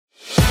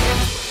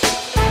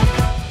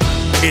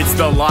It's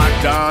the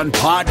Locked On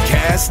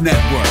Podcast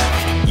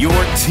Network, your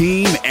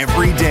team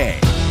every day.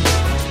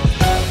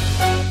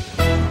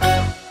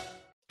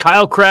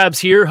 Kyle Krabs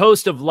here,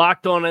 host of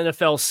Locked On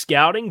NFL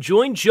Scouting.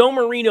 Join Joe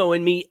Marino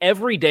and me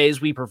every day as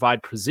we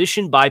provide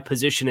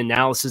position-by-position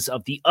analysis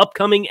of the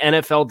upcoming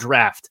NFL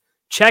Draft.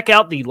 Check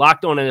out the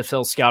Locked On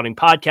NFL Scouting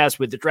podcast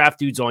with the Draft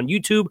Dudes on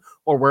YouTube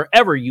or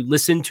wherever you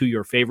listen to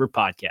your favorite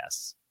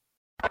podcasts.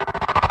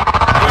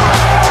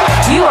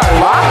 You are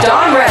Locked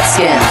On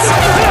Redskins,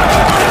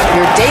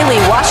 your daily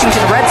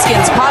Washington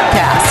Redskins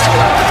podcast,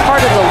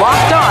 part of the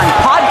Locked On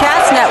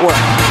Podcast Network,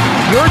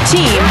 your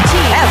team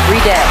every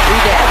day.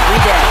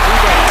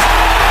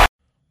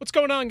 What's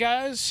going on,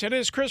 guys? It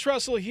is Chris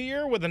Russell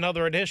here with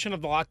another edition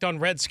of the Locked On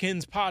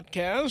Redskins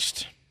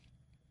podcast.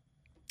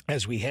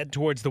 As we head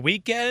towards the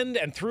weekend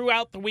and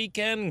throughout the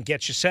weekend,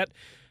 get you set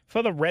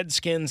for the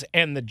Redskins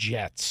and the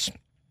Jets.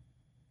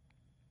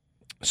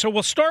 So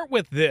we'll start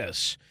with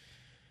this.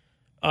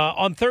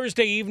 On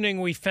Thursday evening,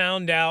 we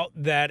found out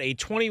that a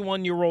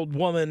 21-year-old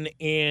woman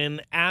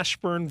in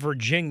Ashburn,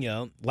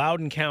 Virginia,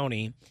 Loudoun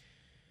County,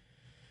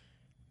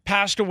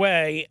 passed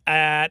away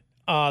at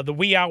the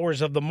wee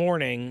hours of the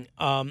morning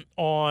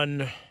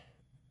on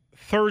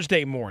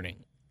Thursday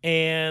morning.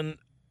 And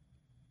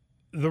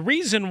the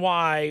reason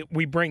why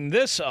we bring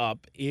this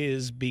up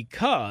is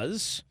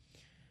because,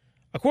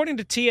 according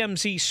to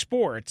TMZ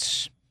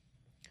Sports,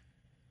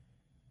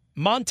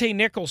 Montae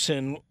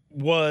Nicholson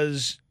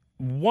was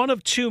one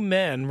of two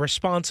men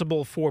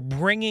responsible for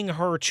bringing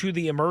her to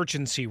the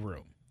emergency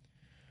room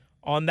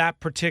on that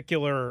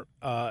particular,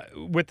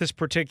 with this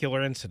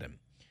particular incident.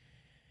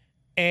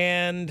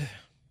 And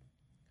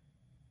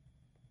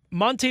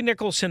Montae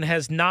Nicholson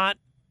has not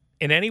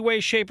in any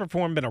way, shape, or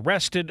form been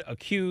arrested,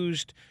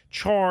 accused,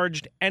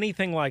 charged,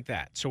 anything like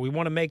that. So we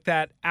want to make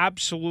that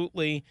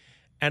absolutely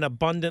and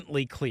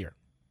abundantly clear.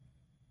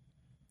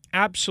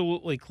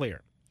 Absolutely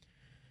clear.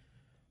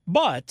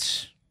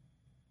 But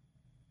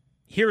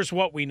here's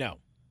what we know.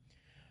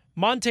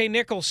 Montae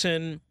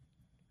Nicholson,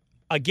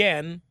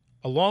 again,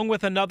 along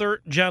with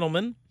another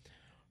gentleman,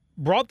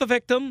 brought the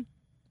victim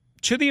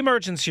to the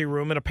emergency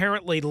room and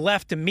apparently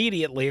left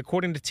immediately,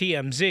 according to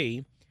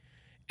TMZ,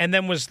 and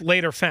then was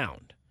later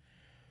found.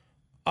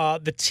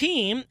 The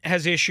team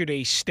has issued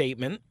a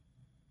statement,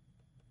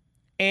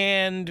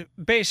 and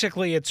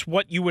basically it's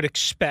what you would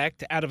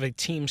expect out of a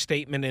team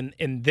statement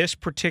in this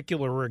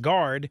particular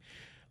regard,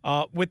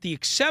 with the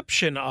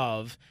exception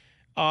of,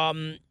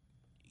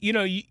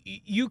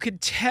 you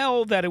could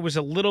tell that it was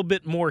a little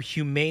bit more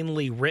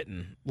humanely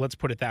written. Let's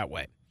put it that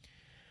way.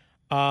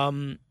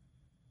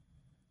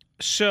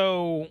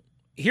 So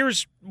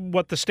here's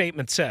what the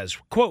statement says.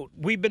 Quote,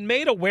 "We've been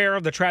made aware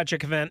of the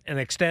tragic event and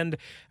extend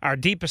our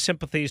deepest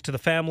sympathies to the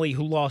family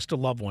who lost a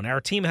loved one.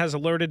 Our team has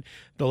alerted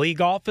the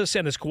league office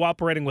and is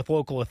cooperating with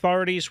local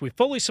authorities. We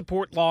fully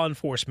support law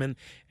enforcement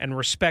and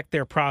respect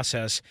their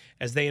process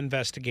as they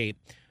investigate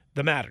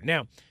the matter."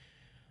 Now,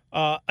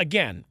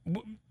 again,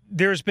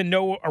 there's been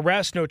no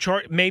arrest, no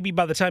charge. Maybe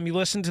by the time you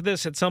listen to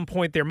this, at some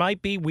point there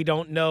might be. We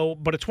don't know.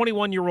 But a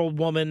 21-year-old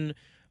woman,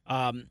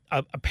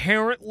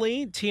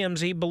 apparently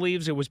TMZ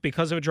believes it was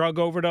because of a drug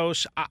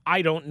overdose.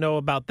 I don't know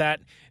about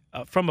that.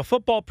 From a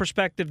football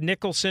perspective,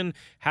 Nicholson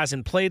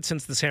hasn't played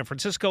since the San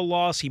Francisco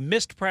loss. He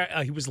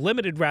was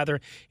limited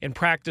in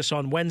practice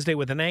on Wednesday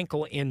with an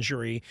ankle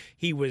injury.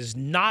 He was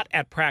not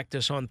at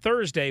practice on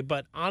Thursday,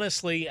 but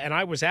honestly, and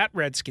I was at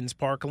Redskins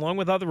Park along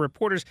with other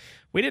reporters,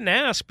 we didn't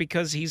ask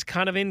because he's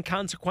kind of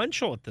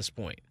inconsequential at this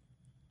point.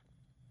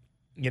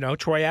 You know,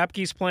 Troy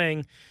Apke's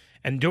playing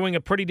and doing a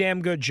pretty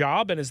damn good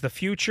job and is the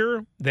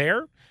future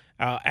there,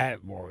 at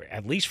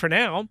least for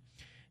now.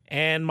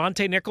 And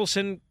Montae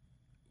Nicholson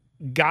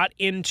got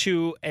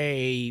into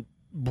a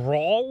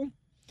brawl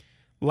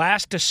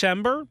last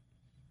December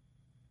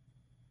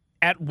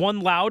at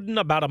One Loudoun,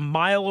 about a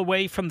mile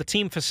away from the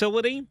team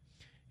facility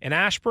in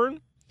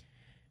Ashburn,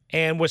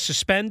 and was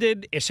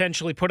suspended,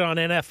 essentially put on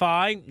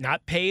NFI,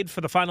 not paid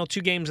for the final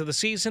 2 games of the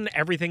season.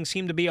 Everything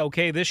seemed to be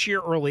okay this year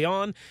early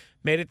on.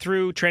 Made it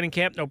through training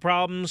camp, no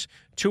problems.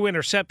 2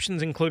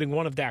 interceptions, including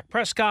one of Dak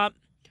Prescott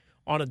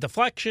on a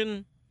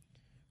deflection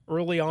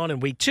early on in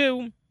week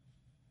 2.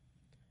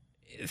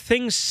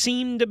 Things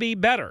seem to be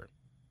better.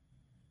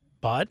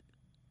 But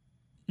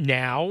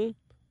now,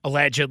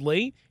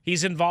 allegedly,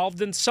 he's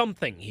involved in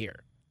something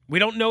here. We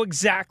don't know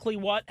exactly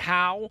what,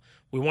 how.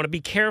 We want to be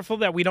careful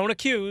that we don't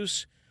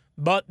accuse,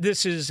 but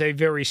this is a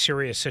very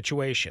serious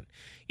situation.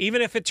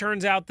 Even if it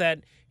turns out that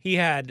he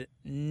had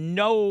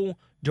no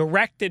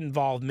direct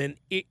involvement,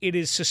 it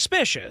is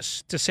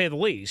suspicious, to say the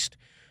least,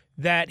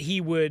 that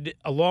he would,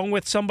 along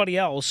with somebody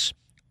else,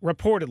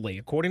 reportedly,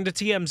 according to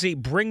TMZ,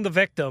 bring the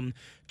victim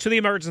to the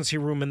emergency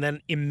room and then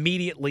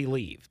immediately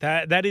leave.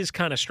 That is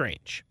kind of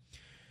strange.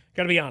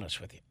 Got to be honest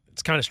with you.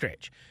 It's kind of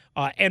strange.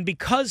 And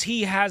because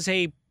he has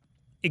a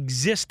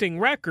existing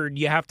record,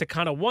 you have to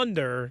kind of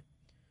wonder,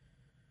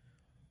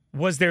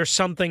 was there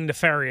something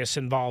nefarious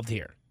involved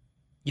here?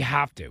 You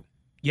have to.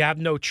 You have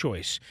no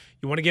choice.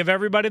 You want to give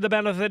everybody the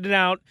benefit of the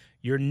doubt.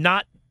 You're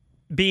not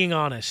being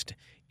honest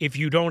if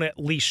you don't at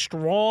least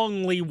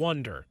strongly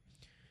wonder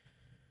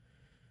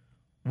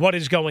what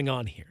is going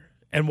on here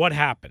and what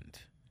happened.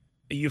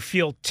 You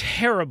feel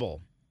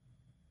terrible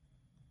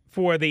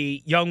for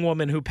the young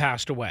woman who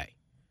passed away.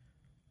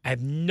 I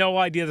have no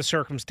idea the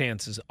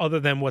circumstances other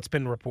than what's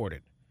been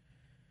reported.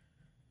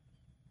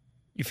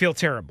 You feel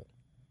terrible.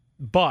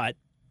 But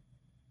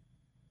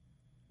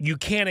you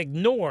can't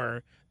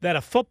ignore that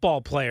a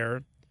football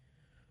player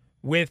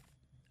with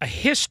a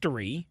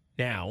history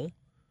now,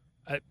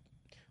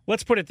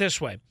 let's put it this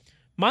way.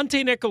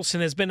 Montae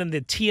Nicholson has been in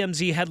the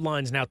TMZ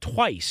headlines now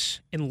twice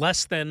in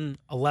less than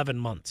 11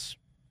 months.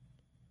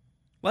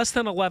 Less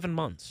than 11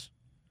 months.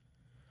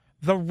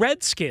 The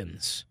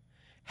Redskins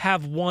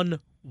have won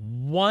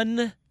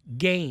one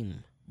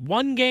game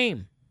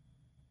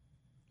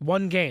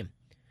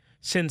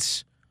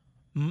since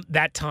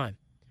that time.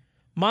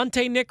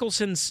 Montae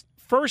Nicholson's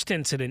first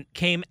incident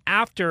came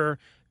after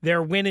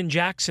their win in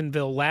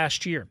Jacksonville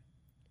last year.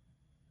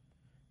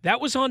 That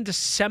was on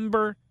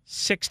December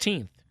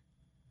 16th.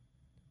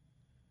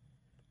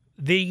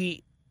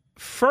 The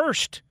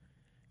first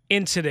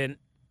incident,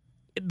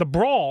 the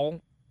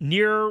brawl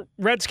near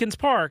Redskins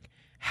Park,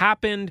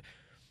 happened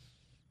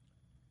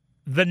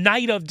the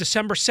night of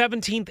December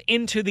 17th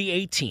into the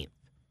 18th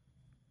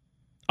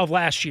of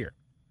last year.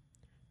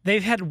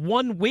 They've had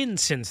one win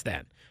since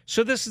then.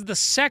 So this is the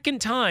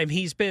second time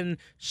he's been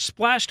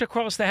splashed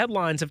across the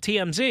headlines of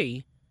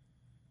TMZ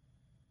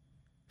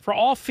for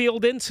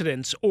off-field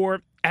incidents,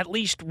 or at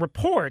least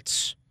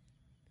reports.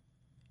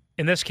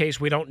 In this case,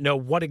 we don't know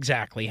what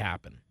exactly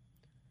happened.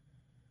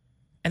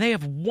 And they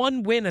have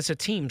one win as a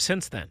team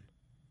since then.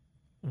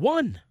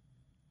 One.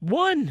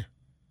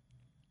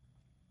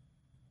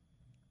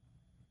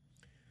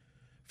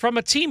 From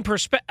a team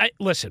perspective,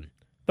 listen,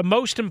 the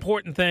most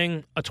important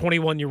thing, a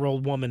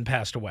 21-year-old woman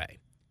passed away.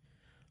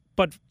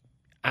 But,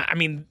 I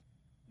mean,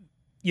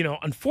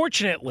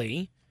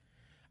 unfortunately,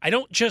 I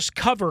don't just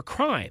cover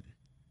crime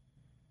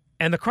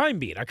and the crime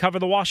beat. I cover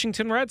the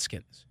Washington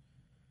Redskins.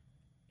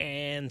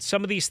 And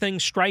some of these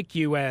things strike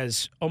you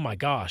as, oh my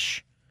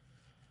gosh,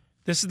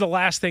 this is the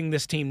last thing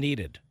this team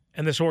needed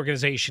and this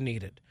organization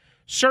needed.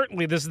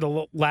 Certainly, this is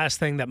the last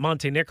thing that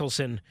Montae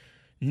Nicholson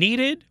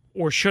needed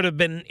or should have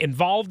been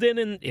involved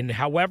in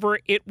however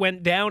it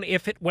went down,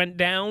 if it went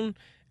down,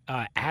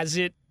 as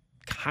it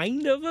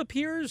kind of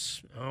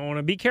appears. I want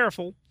to be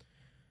careful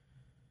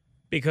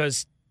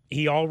because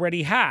he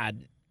already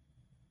had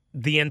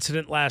the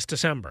incident last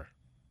December.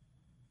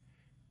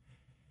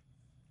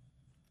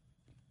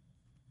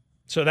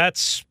 So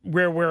that's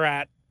where we're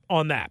at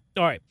on that.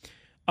 All right.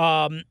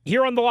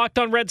 Here on the Locked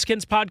On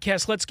Redskins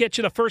podcast, let's get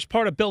you the first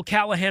part of Bill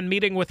Callahan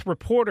meeting with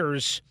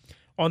reporters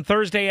on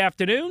Thursday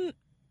afternoon.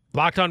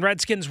 Locked On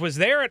Redskins was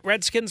there at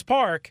Redskins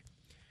Park.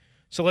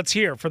 So let's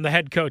hear from the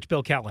head coach,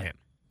 Bill Callahan.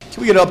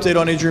 Can we get an update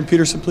on Adrian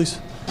Peterson, please?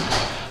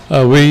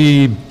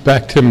 We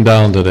backed him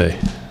down today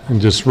and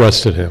just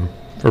rested him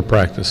for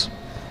practice.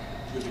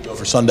 Good to go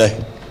for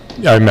Sunday?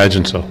 I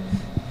imagine so.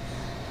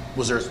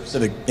 Was there a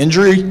specific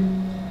injury?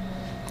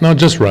 No,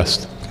 just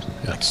rest.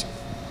 Thanks.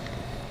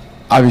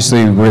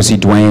 Obviously, we're going to see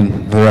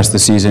Dwayne for the rest of the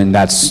season.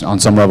 That's on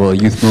some level a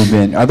youth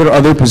movement. Are there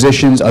other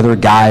positions, other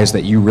guys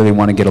that you really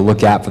want to get a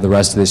look at for the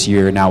rest of this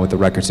year now with the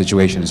record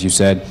situation, as you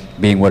said,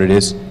 being what it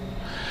is?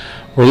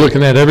 We're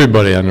looking at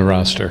everybody on the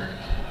roster.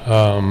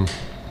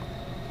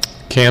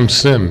 Cam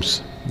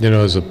Sims,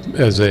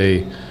 as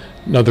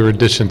another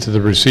addition to the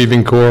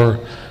receiving corps,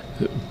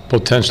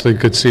 potentially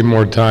could see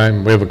more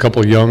time. We have a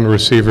couple young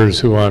receivers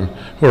who are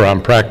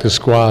on practice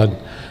squad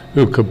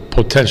who could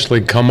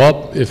potentially come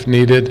up if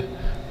needed.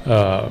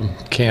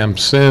 Cam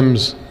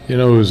Sims,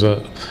 who's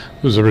a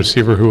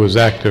receiver who was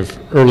active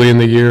early in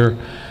the year.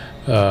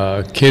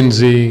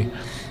 Kinsey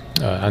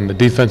on the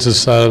defensive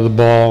side of the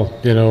ball.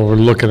 We're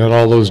looking at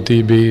all those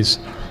DBs.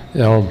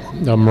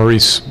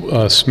 Maurice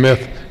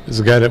Smith is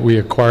a guy that we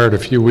acquired a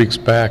few weeks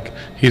back.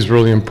 He's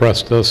really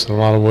impressed us in a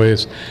lot of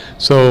ways.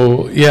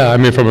 So,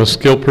 from a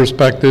skill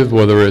perspective,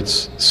 whether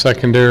it's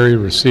secondary,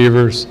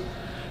 receivers,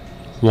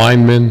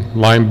 linemen,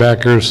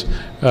 linebackers,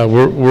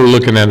 we're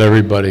looking at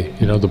everybody,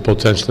 to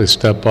potentially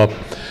step up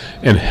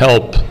and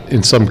help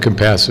in some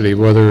capacity,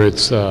 whether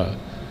it's a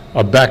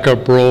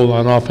backup role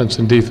on offense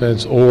and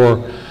defense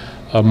or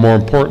more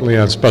importantly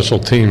on special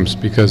teams,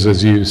 because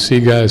as you see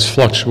guys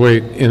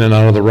fluctuate in and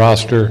out of the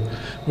roster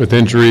with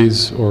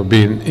injuries or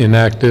being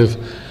inactive,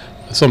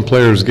 some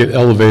players get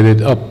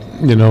elevated up,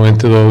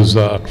 into those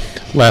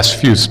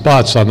last few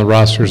spots on the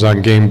rosters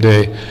on game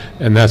day,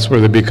 and that's where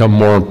they become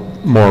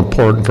more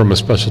important from a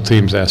special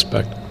teams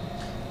aspect.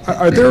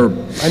 Are there,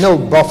 I know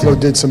Buffalo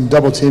did some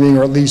double teaming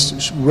or at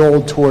least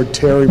rolled toward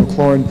Terry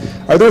McLaurin.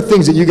 Are there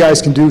things that you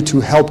guys can do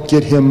to help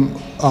get him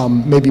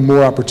maybe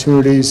more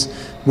opportunities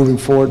moving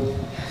forward?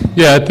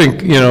 Yeah, I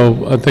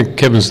think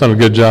Kevin's done a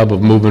good job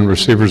of moving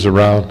receivers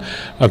around.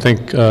 I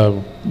think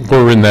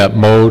we're in that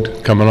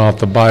mode coming off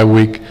the bye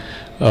week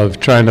of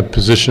trying to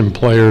position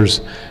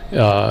players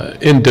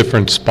in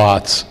different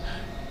spots,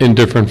 in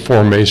different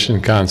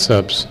formation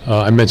concepts.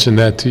 I mentioned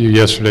that to you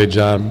yesterday,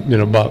 John,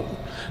 about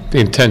the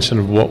intention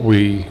of what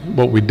we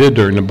did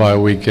during the bye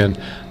week, and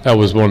that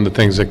was one of the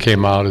things that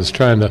came out, is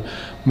trying to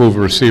move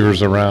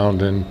receivers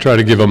around and try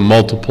to give them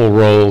multiple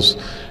roles,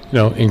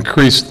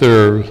 increase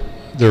their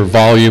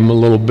volume a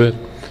little bit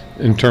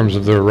in terms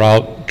of their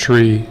route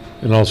tree,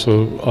 and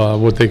also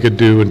what they could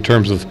do in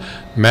terms of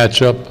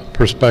matchup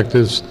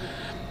perspectives.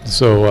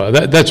 So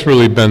that's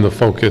really been the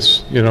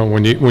focus,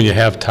 when you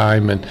have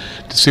time, and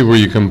to see where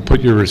you can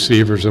put your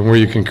receivers and where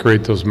you can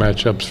create those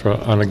matchups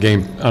on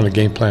a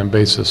game plan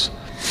basis.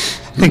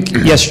 I think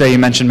yesterday you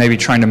mentioned maybe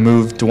trying to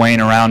move Dwayne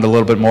around a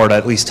little bit more to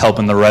at least help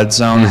in the red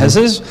zone. Mm-hmm. Has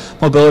his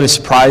mobility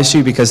surprised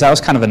you? Because that was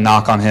kind of a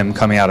knock on him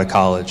coming out of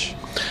college.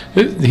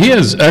 He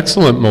has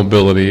excellent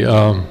mobility.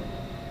 I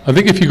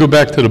think if you go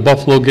back to the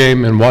Buffalo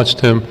game and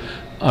watched him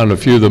on a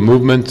few of the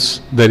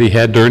movements that he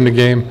had during the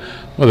game,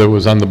 whether it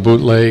was on the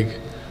bootleg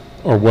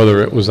or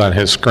whether it was on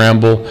his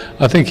scramble,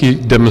 I think he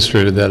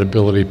demonstrated that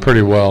ability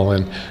pretty well.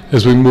 And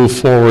as we move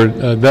forward,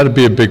 that'll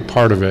be a big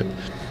part of it.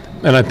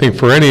 And I think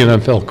for any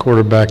NFL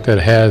quarterback that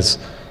has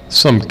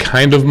some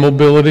kind of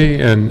mobility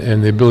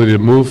and the ability to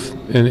move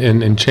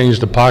and change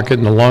the pocket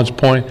and the launch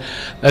point,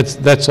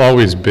 that's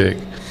always big,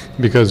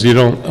 because you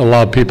don't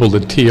allow people to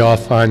tee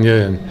off on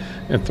you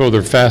and throw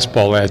their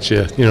fastball at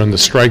you, in the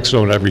strike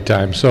zone every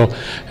time. So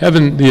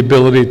having the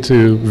ability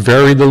to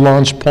vary the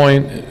launch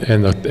point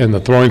and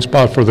the throwing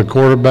spot for the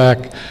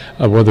quarterback,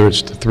 whether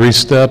it's the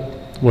three-step,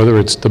 whether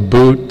it's the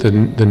boot,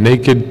 the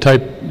naked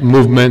type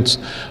movements,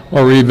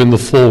 or even the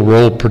full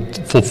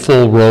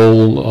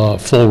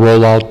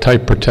rollout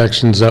type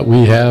protections that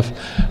we have,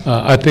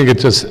 I think it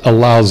just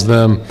allows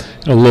them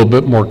a little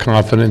bit more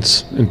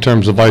confidence in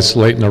terms of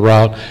isolating the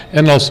route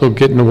and also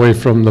getting away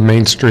from the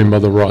mainstream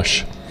of the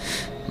rush.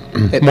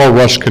 More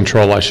rush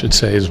control, I should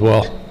say, as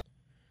well.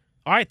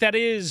 All right, that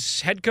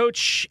is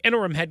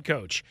interim head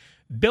coach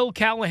Bill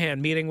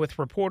Callahan meeting with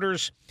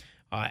reporters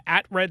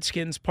at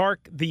Redskins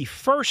Park. The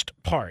first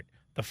part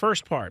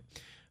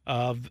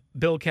of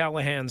Bill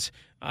Callahan's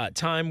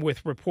time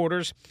with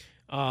reporters.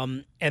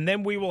 And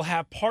then we will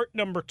have part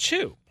number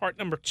two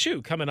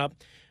coming up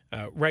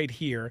right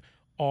here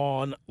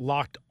on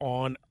Locked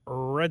On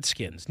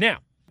Redskins. Now,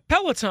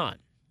 Peloton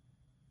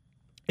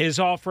is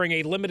offering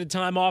a limited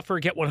time offer.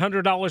 Get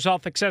 $100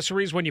 off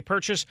accessories when you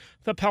purchase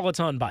the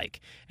Peloton bike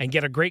and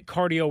get a great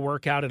cardio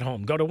workout at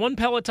home. Go to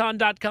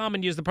onepeloton.com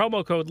and use the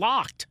promo code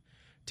LOCKED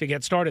to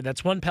get started.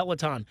 That's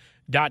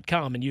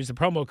onepeloton.com and use the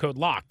promo code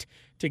LOCKED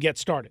to get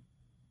started.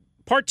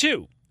 Part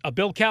 2 of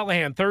Bill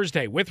Callahan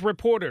Thursday with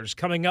reporters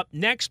coming up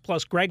next,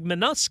 plus Greg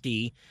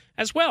Manusky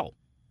as well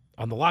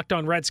on the Locked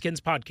On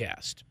Redskins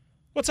podcast.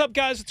 What's up,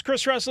 guys? It's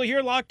Chris Russell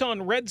here, Locked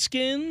On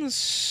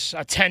Redskins.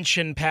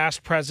 Attention,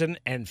 past, present,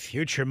 and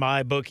future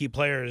MyBookie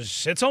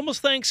players. It's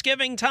almost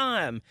Thanksgiving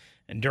time,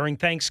 and during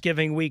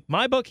Thanksgiving week,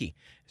 MyBookie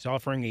is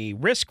offering a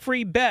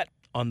risk-free bet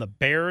on the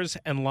Bears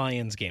and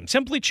Lions game.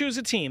 Simply choose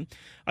a team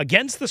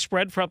against the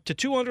spread for up to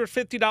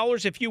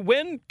 $250. If you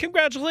win,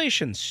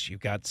 congratulations. You've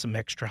got some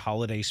extra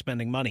holiday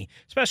spending money,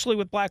 especially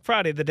with Black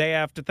Friday, the day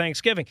after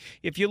Thanksgiving.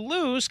 If you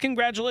lose,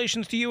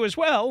 congratulations to you as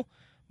well.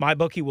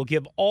 MyBookie will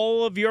give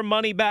all of your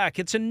money back.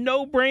 It's a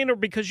no-brainer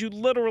because you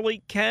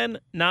literally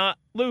cannot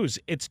lose.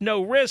 It's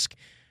no risk.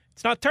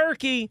 It's not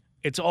turkey.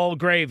 It's all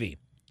gravy.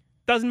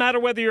 Doesn't matter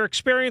whether you're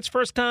experienced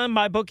first time,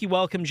 MyBookie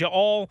welcomes you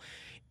all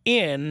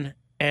in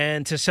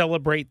and to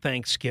celebrate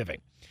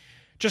Thanksgiving.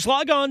 Just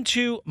log on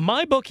to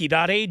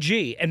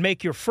mybookie.ag and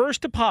make your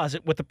first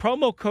deposit with the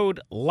promo code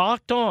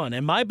LOCKEDON,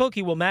 and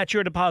MyBookie will match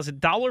your deposit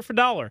dollar for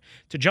dollar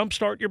to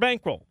jumpstart your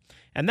bankroll.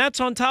 And that's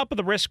on top of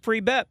the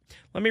risk-free bet.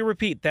 Let me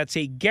repeat, that's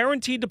a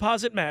guaranteed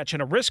deposit match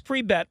and a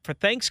risk-free bet for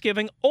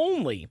Thanksgiving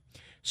only.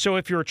 So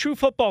if you're a true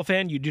football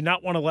fan, you do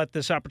not want to let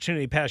this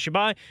opportunity pass you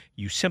by.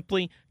 You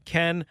simply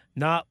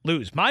cannot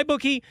lose.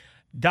 MyBookie.ag.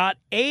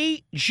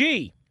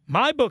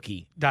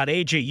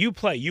 MyBookie.ag. You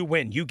play, you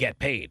win, you get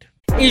paid.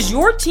 Is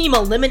your team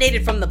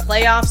eliminated from the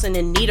playoffs and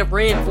in need of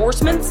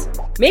reinforcements?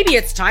 Maybe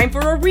it's time for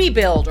a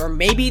rebuild, or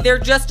maybe they're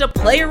just a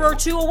player or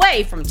two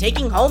away from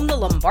taking home the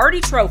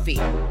Lombardi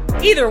Trophy.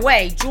 Either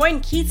way, join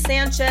Keith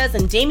Sanchez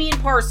and Damian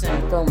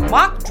Parson for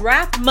Mock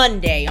Draft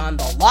Monday on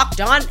the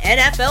Locked On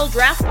NFL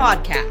Draft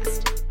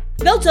Podcast.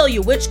 They'll tell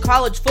you which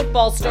college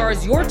football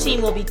stars your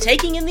team will be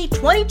taking in the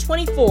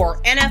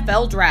 2024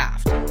 NFL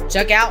Draft.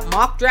 Check out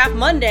Mock Draft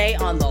Monday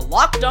on the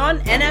Locked On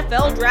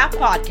NFL Draft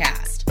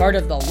Podcast, part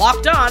of the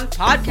Locked On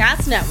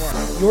Podcast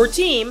Network. Your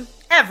team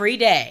every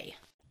day.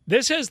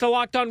 This is the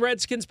Locked On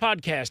Redskins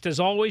podcast. As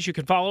always, you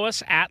can follow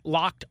us at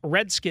Locked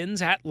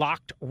Redskins, at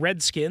Locked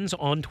Redskins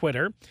on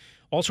Twitter.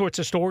 All sorts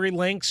of story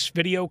links,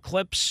 video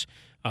clips,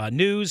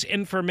 news,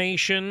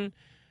 information,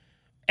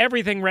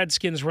 everything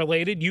Redskins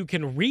related. You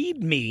can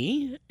read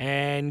me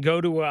and go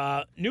to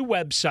a new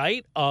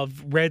website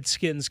of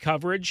Redskins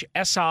coverage,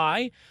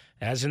 SI,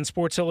 as in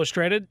Sports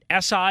Illustrated,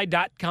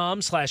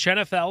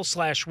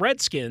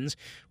 si.com/NFL/Redskins.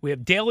 We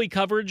have daily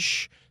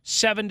coverage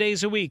 7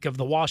 days a week of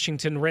the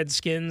Washington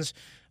Redskins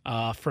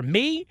from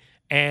me,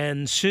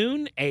 and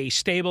soon a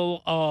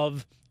stable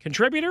of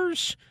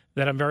contributors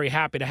that I'm very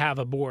happy to have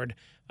aboard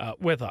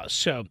with us.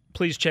 So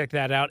please check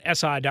that out,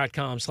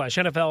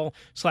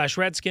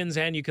 si.com/NFL/Redskins,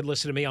 and you can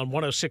listen to me on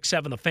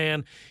 106.7 The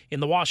Fan in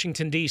the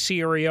Washington,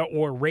 D.C. area,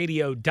 or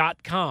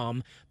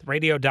radio.com, the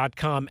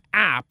radio.com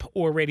app,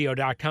 or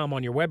radio.com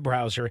on your web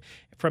browser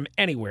from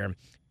anywhere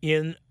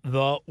in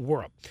the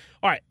world.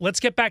 All right, let's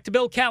get back to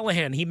Bill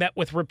Callahan. He met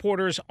with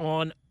reporters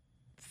on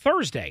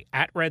Thursday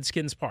at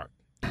Redskins Park.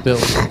 Bill,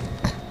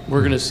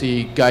 we're going to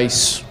see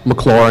Geis,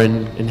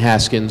 McLaurin, and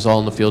Haskins all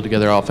in the field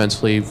together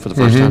offensively for the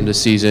first time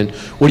this season.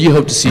 What do you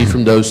hope to see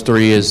from those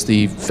three as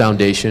the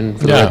foundation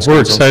for the Redskins? Yeah,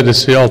 we're excited to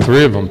see all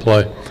three of them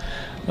play.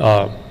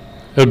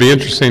 It'll be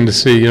interesting to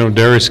see,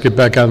 Darius get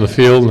back on the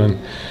field and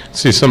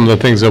see some of the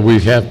things that we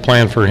have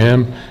planned for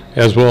him,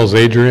 as well as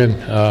Adrian.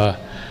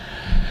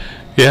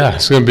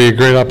 It's going to be a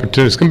great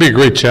opportunity. It's going to be a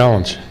great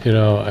challenge.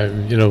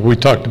 We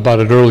talked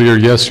about it earlier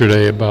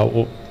yesterday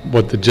about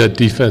what the Jet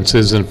defense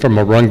is, and from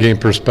a run game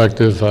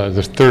perspective,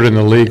 they're third in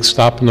the league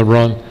stopping the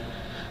run.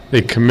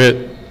 They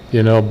commit,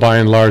 by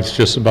and large,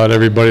 just about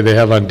everybody they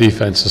have on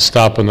defense is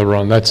stopping the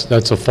run.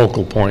 That's a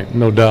focal point,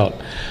 no doubt.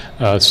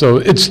 So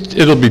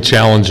it'll be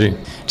challenging.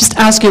 Just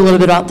ask you a little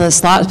bit about the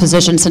slot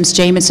position since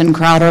Jamison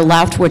Crowder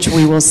left, which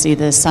we will see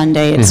this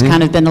Sunday. It's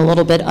kind of been a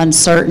little bit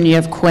uncertain. You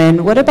have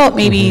Quinn. What about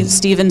maybe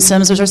Steven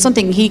Sims? Was there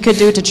something he could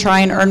do to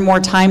try and earn more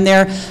time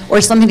there,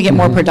 or something to get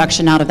more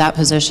production out of that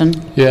position?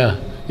 Yeah,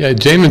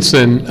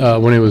 Jamison,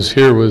 when he was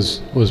here,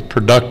 was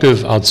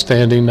productive,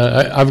 outstanding.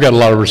 I've got a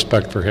lot of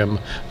respect for him.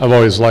 I've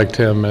always liked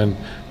him, and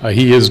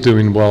he is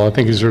doing well. I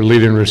think he's our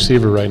leading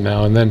receiver right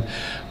now. And then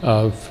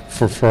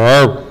for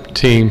our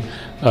team,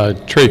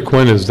 Trey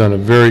Quinn has done a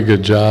very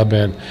good job,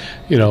 and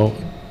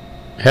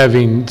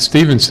having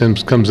Steven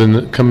Sims come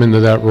into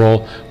that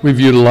role, we've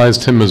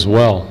utilized him as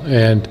well.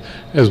 And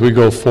as we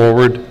go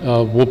forward,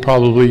 we'll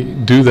probably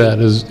do that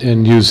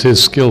and use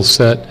his skill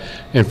set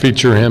and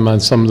feature him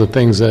on some of the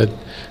things that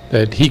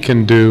he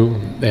can do,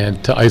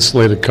 and to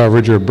isolate a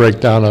coverage or break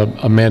down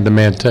a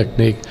man-to-man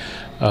technique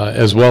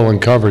as well in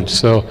coverage.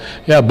 So,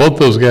 both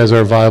those guys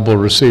are viable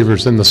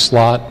receivers in the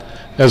slot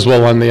as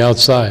well on the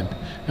outside.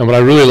 And what I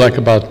really like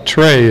about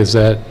Trey is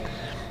that,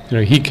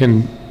 he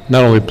can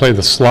not only play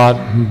the slot,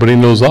 but he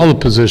knows all the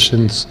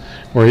positions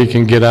where he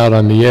can get out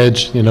on the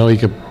edge.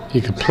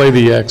 He can play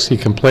the X, he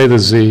can play the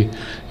Z.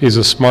 He's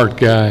a smart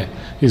guy.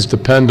 He's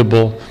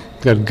dependable,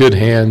 got good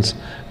hands,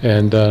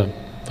 and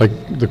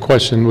like the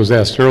question was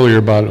asked earlier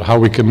about how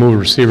we can move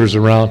receivers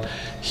around,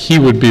 he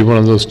would be one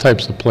of those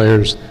types of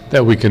players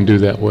that we can do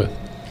that with.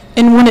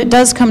 And when it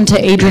does come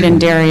to Adrian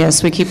and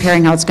Darius, we keep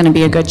hearing how it's going to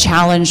be a good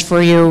challenge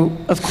for you.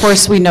 Of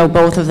course, we know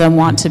both of them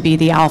want to be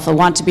the alpha,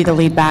 want to be the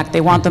lead back. They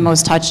want the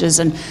most touches.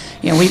 And,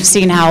 we've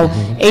seen how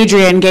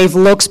Adrian gave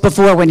looks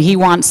before when he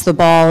wants the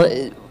ball.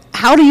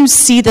 How do you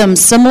see them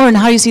similar, and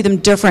how do you see them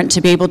different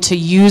to be able to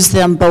use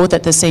them both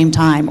at the same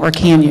time, or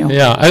can you?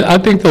 Yeah, I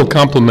think they'll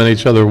complement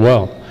each other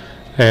well.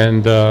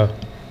 And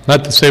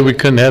not to say we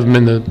couldn't have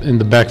them in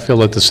the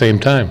backfield at the same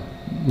time,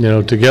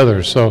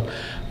 together. So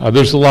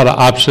there's a lot of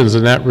options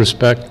in that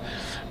respect.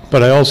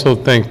 But I also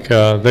think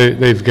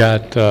they've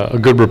got a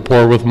good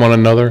rapport with one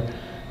another.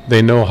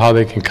 They know how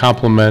they can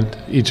complement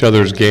each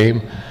other's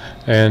game.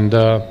 And,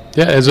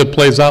 as it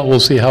plays out,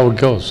 we'll see how it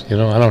goes. I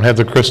don't have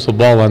the crystal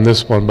ball on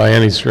this one by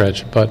any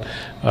stretch. But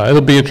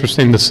it'll be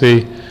interesting to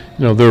see,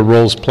 their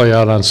roles play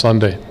out on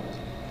Sunday.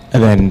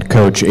 And then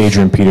Coach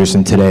Adrian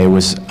Peterson today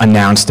was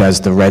announced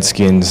as the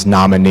Redskins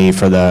nominee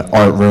for the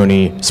Art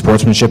Rooney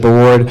Sportsmanship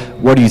Award.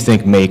 What do you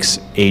think makes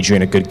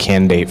Adrian a good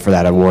candidate for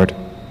that award?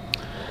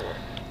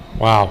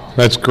 Wow,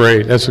 that's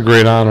great. That's a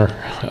great honor.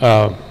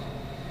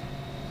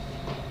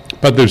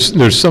 But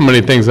there's so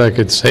many things I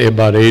could say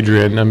about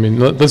Adrian. I mean,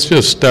 let's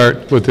just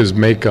start with his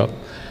makeup.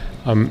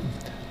 I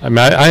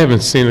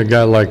haven't seen a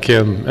guy like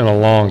him in a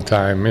long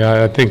time.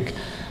 I think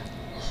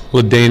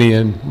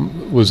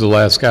LaDainian was the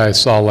last guy I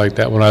saw like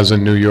that when I was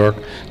in New York.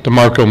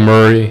 DeMarco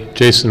Murray,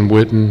 Jason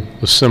Witten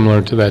was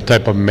similar to that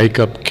type of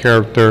makeup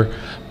character,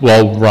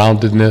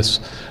 well-roundedness,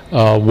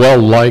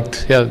 well-liked,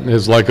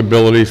 his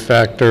likability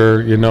factor,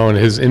 and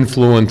his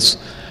influence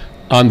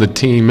on the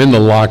team, in the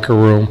locker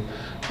room,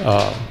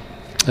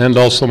 and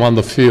also on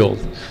the field.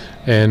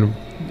 And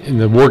in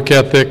the work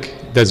ethic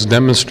that's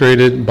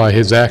demonstrated by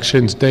his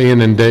actions day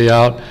in and day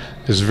out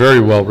is very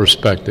well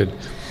respected.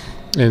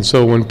 And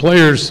so when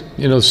players,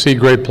 see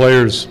great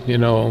players,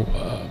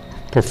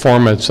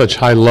 perform at such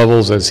high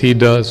levels as he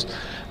does,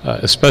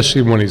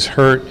 especially when he's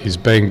hurt, he's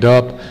banged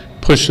up,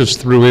 pushes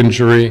through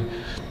injury,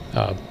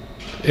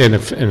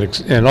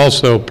 and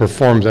also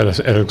performs at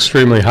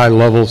extremely high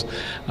levels,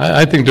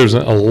 I think there's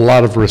a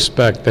lot of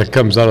respect that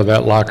comes out of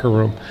that locker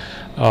room.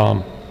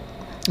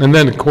 And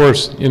then, of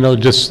course,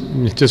 just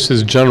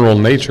his general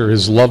nature,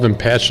 his love and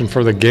passion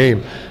for the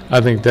game, I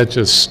think that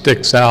just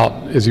sticks out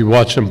as you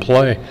watch him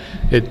play.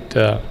 It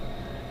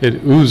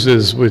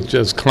oozes with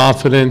just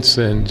confidence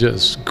and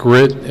just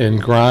grit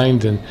and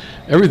grind and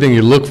everything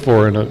you look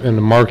for in a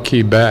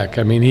marquee back.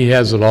 I mean, he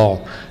has it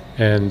all.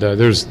 And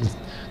there's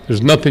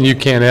nothing you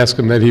can't ask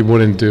him that he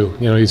wouldn't do.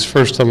 He's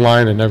first in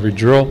line in every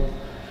drill.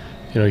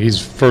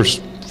 He's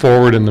first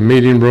forward in the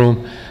meeting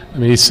room. I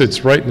mean, he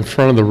sits right in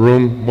front of the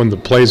room when the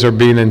plays are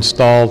being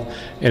installed,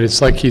 and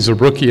it's like he's a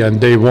rookie on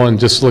day one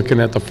just looking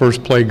at the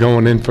first play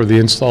going in for the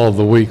install of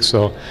the week.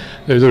 So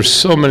there's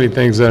so many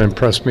things that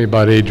impressed me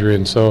about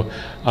Adrian. So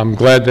I'm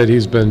glad that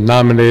he's been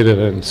nominated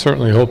and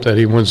certainly hope that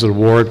he wins the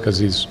award because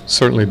he's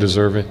certainly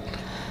deserving.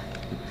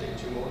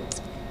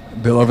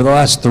 Bill, over the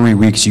last 3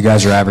 weeks, you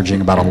guys are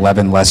averaging about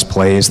 11 less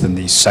plays than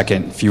the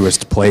second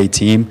fewest play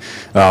team,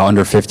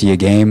 under 50 a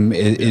game.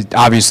 It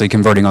obviously,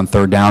 converting on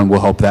third down will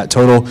help that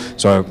total.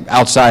 So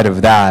outside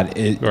of that,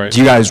 Right. do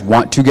you guys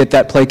want to get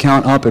that play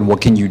count up, and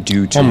what can you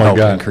do to help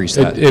increase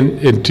that?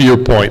 And to your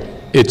point,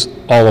 it's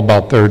all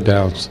about third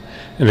downs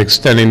and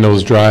extending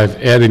those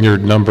drive, adding your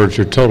numbers,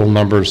 your total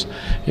numbers,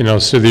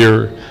 so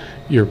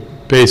you're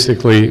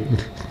basically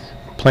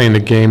playing a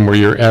game where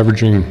you're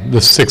averaging the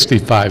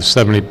 65,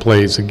 70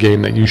 plays a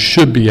game that you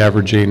should be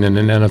averaging in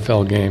an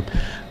NFL game.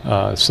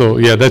 So,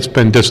 yeah, that's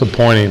been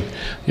disappointing.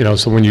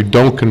 So when you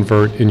don't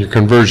convert and your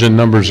conversion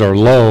numbers are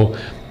low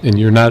and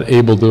you're not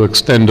able to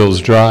extend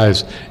those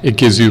drives, it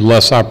gives you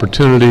less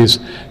opportunities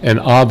and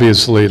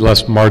obviously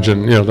less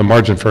margin. The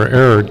margin for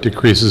error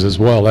decreases as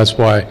well. That's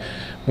why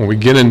when we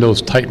get in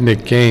those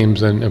tight-knit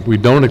games and if we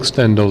don't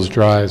extend those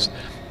drives,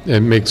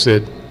 it makes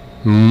it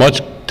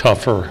much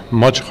tougher,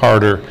 much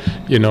harder,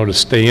 to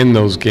stay in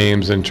those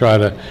games and try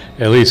to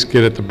at least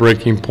get at the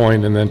breaking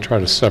point and then try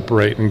to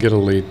separate and get a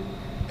lead.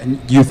 And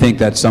you think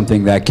that's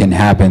something that can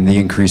happen, the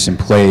increase in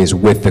plays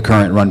with the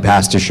current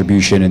run-pass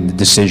distribution and the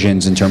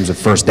decisions in terms of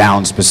first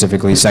down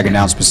specifically, second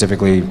down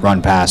specifically,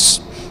 run-pass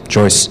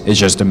choice is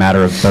just a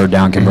matter of third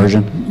down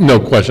conversion? No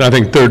question. I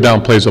think third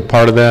down plays a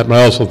part of that, but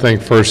I also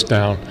think first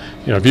down.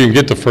 If you can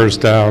get the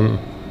first down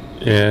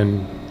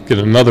and get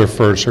another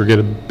first or get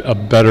a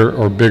better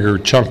or bigger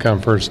chunk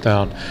on first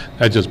down,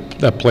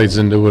 that plays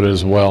into it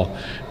as well.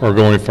 Or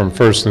going from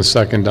first and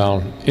second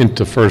down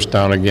into first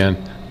down again,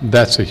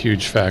 that's a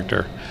huge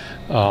factor.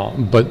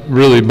 But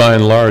really, by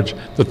and large,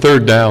 the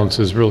third downs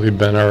has really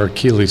been our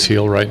Achilles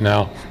heel right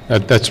now.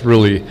 That's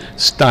really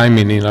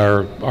stymieing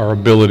our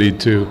ability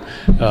to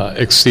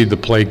exceed the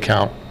play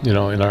count,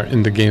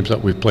 in the games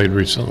that we've played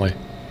recently.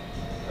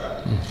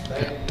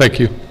 Okay. Thank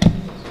you.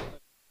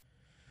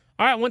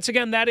 All right, once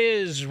again, that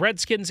is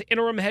Redskins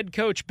interim head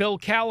coach Bill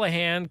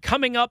Callahan.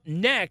 Coming up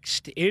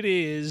next, it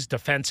is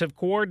defensive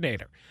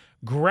coordinator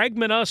Greg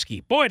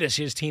Manusky. Boy, does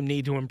his team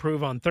need to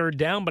improve on third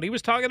down, but he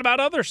was talking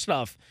about other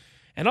stuff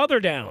and other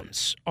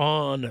downs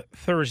on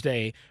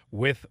Thursday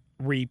with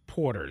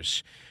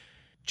reporters.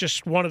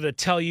 Just wanted to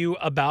tell you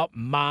about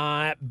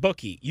my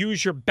bookie.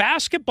 Use your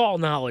basketball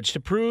knowledge to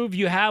prove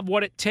you have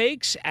what it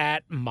takes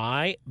at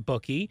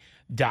mybookie.ag,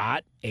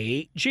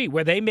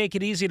 where they make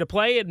it easy to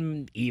play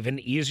and even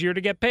easier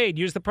to get paid.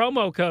 Use the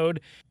promo code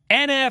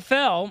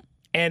NFL,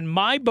 and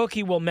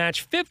MyBookie will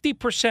match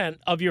 50%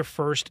 of your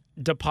first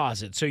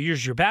deposit. So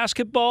use your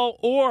basketball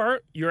or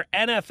your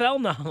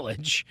NFL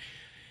knowledge.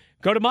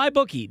 Go to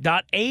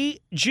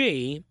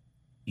mybookie.ag,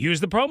 use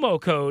the promo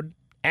code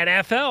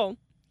NFL,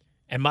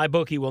 and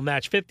MyBookie will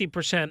match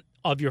 50%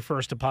 of your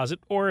first deposit.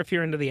 Or if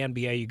you're into the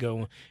NBA, you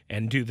go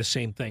and do the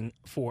same thing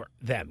for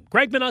them.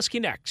 Greg Manusky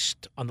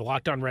next on the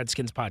Locked On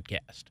Redskins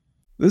podcast.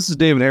 This is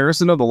David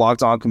Harrison of the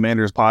Locked On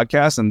Commanders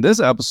podcast, and this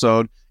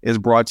episode is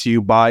brought to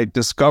you by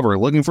Discover.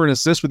 Looking for an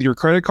assist with your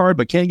credit card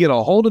but can't get a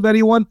hold of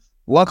anyone?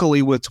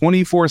 Luckily, with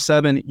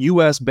 24/7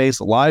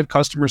 U.S.-based live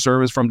customer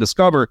service from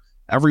Discover,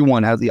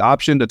 everyone has the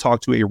option to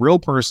talk to a real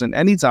person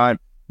anytime,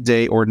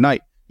 day or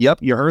night.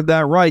 Yep, you heard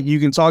that right. You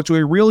can talk to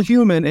a real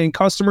human in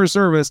customer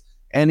service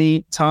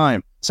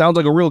anytime. Sounds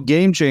like a real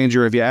game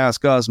changer if you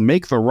ask us.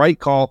 Make the right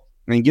call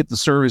and get the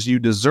service you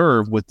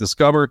deserve with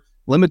Discover.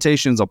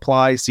 Limitations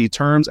apply. See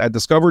terms at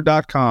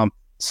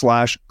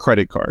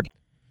discover.com/creditcard.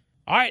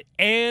 All right,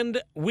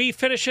 and we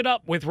finish it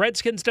up with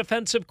Redskins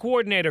defensive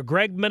coordinator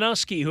Greg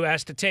Manusky, who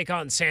has to take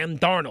on Sam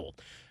Darnold,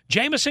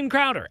 Jamison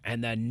Crowder,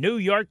 and the New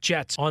York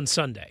Jets on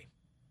Sunday.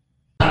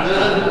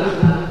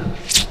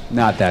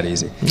 Not that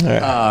easy.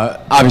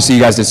 Obviously,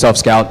 you guys did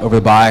self-scout over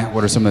the bye.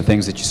 What are some of the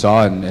things that you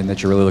saw and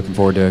that you're really looking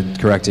forward to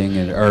correcting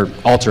or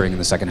altering in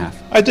the second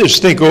half? I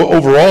just think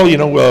overall,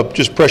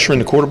 just pressuring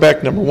the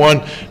quarterback, number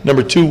one.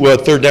 Number two,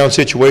 third down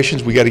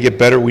situations, we got to get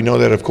better. We know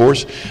that, of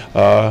course.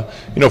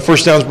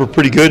 First downs were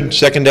pretty good.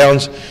 Second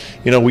downs,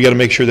 we got to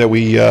make sure that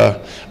we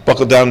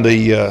buckle down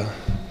the,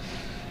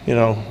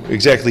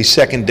 exactly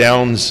second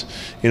downs,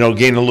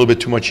 gain a little bit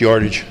too much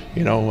yardage,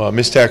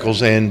 missed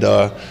tackles and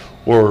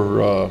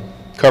or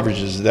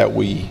coverages that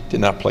we did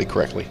not play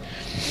correctly.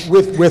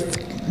 With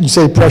you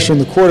say pressuring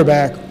the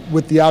quarterback,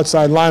 with the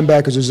outside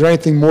linebackers, is there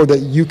anything more that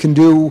you can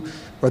do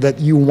or that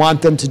you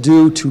want them to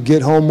do to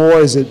get home more?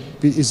 Is it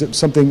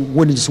something,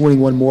 winning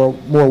more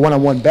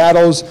one-on-one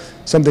battles,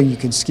 something you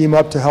can scheme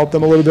up to help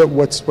them a little bit?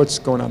 What's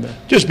going on there?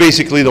 Just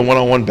basically the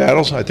one-on-one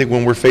battles. I think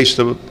when we're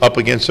faced up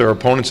against our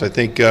opponents, I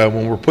think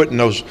when we're putting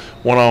those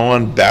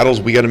one-on-one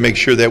battles, we got to make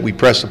sure that we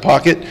press the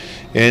pocket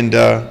and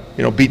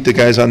beat the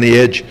guys on the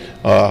edge,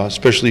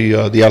 especially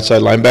the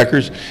outside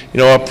linebackers.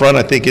 Up front,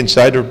 I think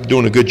inside they're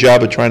doing a good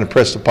job of trying to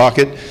press the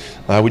pocket.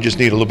 We just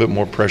need a little bit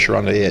more pressure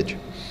on the edge.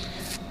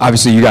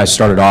 Obviously, you guys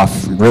started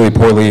off really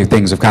poorly.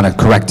 Things have kind of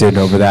corrected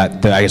over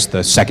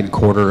the second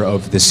quarter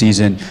of the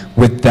season.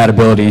 With that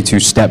ability to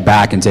step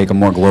back and take a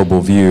more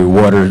global view,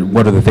 what are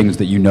the things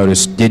that you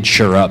noticed did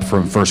shore up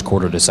from first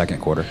quarter to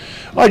second quarter?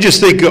 I just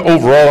think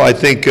overall, I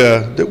think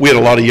that we had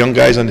a lot of young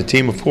guys on the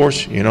team, of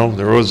course.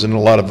 There wasn't a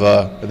lot of,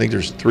 I think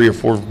there's 3 or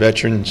 4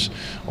 veterans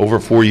over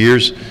 4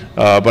 years.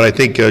 But I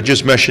think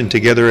just meshing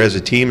together as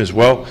a team as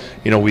well.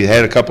 We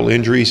had a couple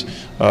injuries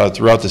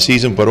throughout the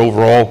season, but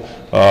overall,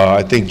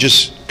 I think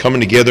just coming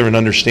together and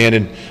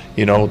understanding,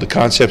 the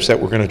concepts that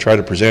we're going to try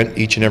to present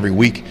each and every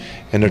week,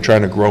 and they're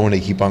trying to grow and they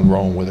keep on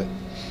growing with it.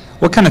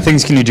 What kind of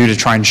things can you do to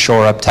try and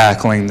shore up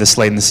tackling this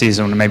late in the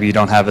season when maybe you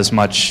don't have as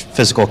much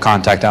physical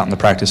contact out in the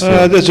practice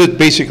field? That's it.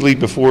 Basically,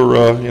 before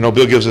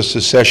Bill gives us a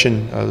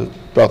session,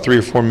 about 3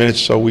 or 4 minutes,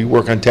 so we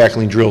work on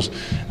tackling drills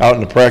out in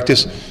the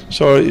practice.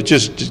 So it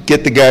just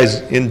get the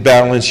guys in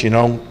balance,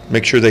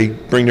 make sure they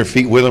bring their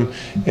feet with them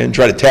and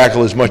try to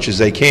tackle as much as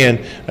they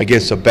can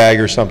against a bag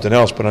or something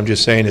else. But I'm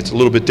just saying it's a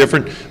little bit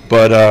different.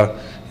 But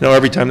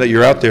every time that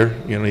you're out there,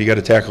 you got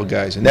to tackle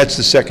guys, and that's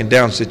the second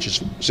down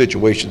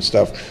situation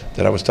stuff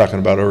that I was talking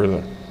about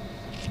earlier.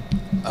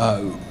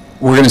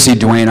 We're going to see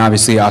Dwayne,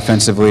 obviously,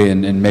 offensively,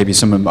 and maybe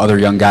some other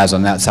young guys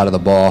on that side of the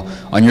ball.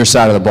 On your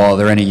side of the ball, are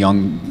there any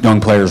young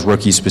players,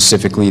 rookies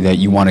specifically, that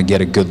you want to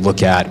get a good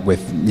look at with,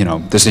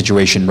 the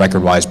situation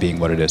record-wise being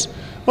what it is?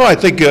 Well, I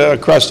think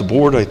across the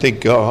board, I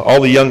think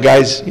all the young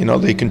guys,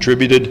 they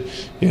contributed.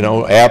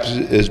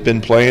 Apps has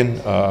been playing.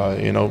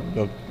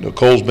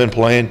 Nicole's been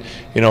playing.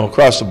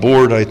 Across the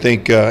board, I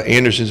think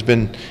Anderson's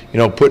been,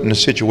 put in a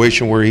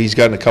situation where he's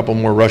gotten a couple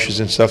more rushes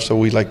and stuff, so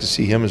we'd like to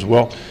see him as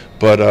well.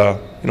 But,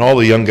 all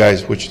the young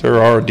guys, which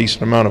there are a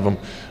decent amount of them,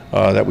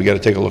 that we got to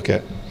take a look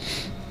at.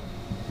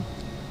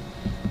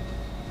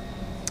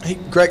 Hey,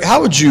 Greg,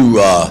 how would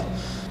you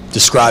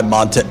describe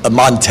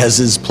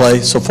Montez's play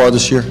so far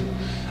this year?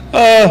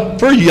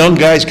 For young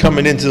guys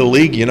coming into the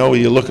league,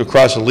 you look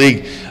across the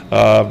league.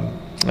 I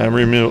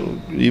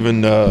remember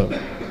even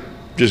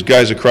just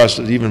guys across,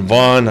 even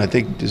Vaughn. I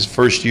think his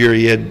first year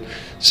he had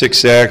 6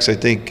 sacks. I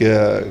think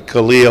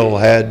Khalil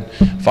had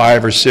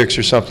 5 or 6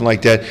 or something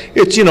like that.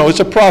 It's it's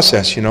a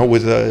process.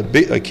 With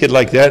a kid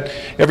like that,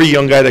 every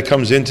young guy that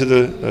comes into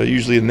the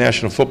usually the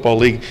National Football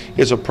League,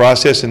 it's a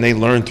process, and they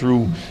learn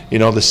through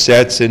the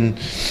sets and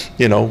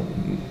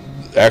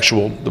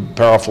the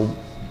powerful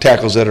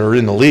tackles that are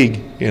in the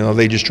league.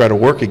 They just try to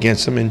work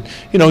against them, and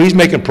he's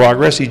making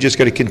progress. He's just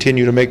got to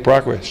continue to make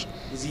progress.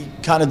 Is he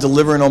kind of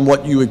delivering on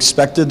what you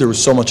expected? There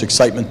was so much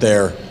excitement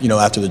there,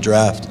 after the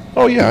draft.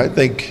 Oh yeah, I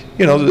think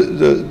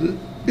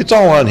it's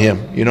all on him,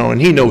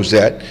 and he knows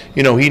that.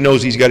 He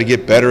knows he's got to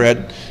get better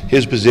at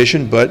his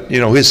position, but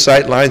his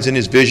sight lines and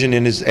his vision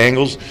and his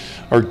angles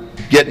are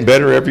getting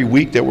better every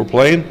week that we're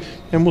playing,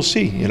 and we'll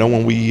see.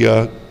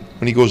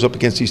 When he goes up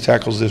against these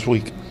tackles this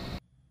week.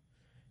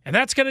 And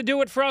that's going to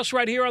do it for us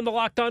right here on the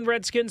Locked On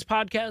Redskins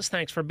podcast.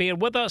 Thanks for being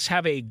with us.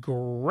 Have a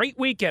great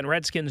weekend.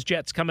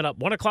 Redskins-Jets coming up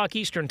 1 o'clock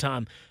Eastern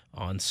time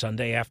on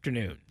Sunday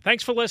afternoon.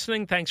 Thanks for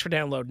listening. Thanks for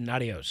downloading.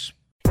 Adios.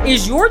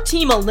 Is your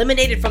team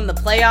eliminated from the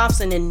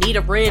playoffs and in need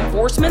of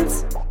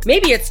reinforcements?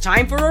 Maybe it's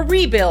time for a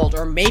rebuild,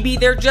 or maybe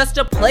they're just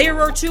a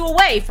player or 2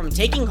 away from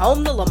taking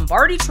home the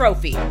Lombardi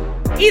Trophy.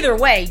 Either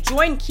way,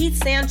 join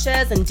Keith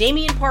Sanchez and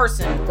Damian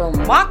Parson for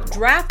Mock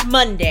Draft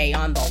Monday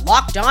on the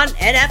Locked On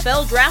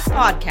NFL Draft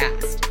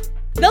Podcast.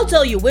 They'll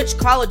tell you which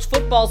college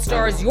football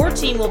stars your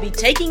team will be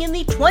taking in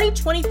the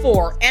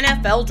 2024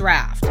 NFL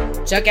Draft.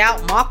 Check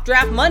out Mock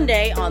Draft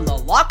Monday on the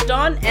Locked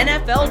On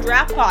NFL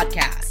Draft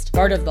Podcast,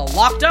 part of the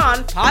Locked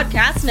On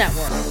Podcast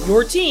Network,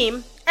 your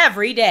team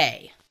every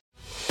day.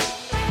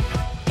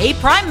 Hey,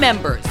 Prime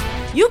members,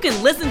 you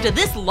can listen to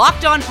this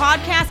Locked On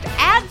podcast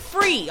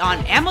ad-free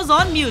on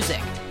Amazon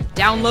Music.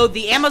 Download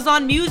the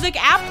Amazon Music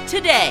app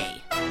today.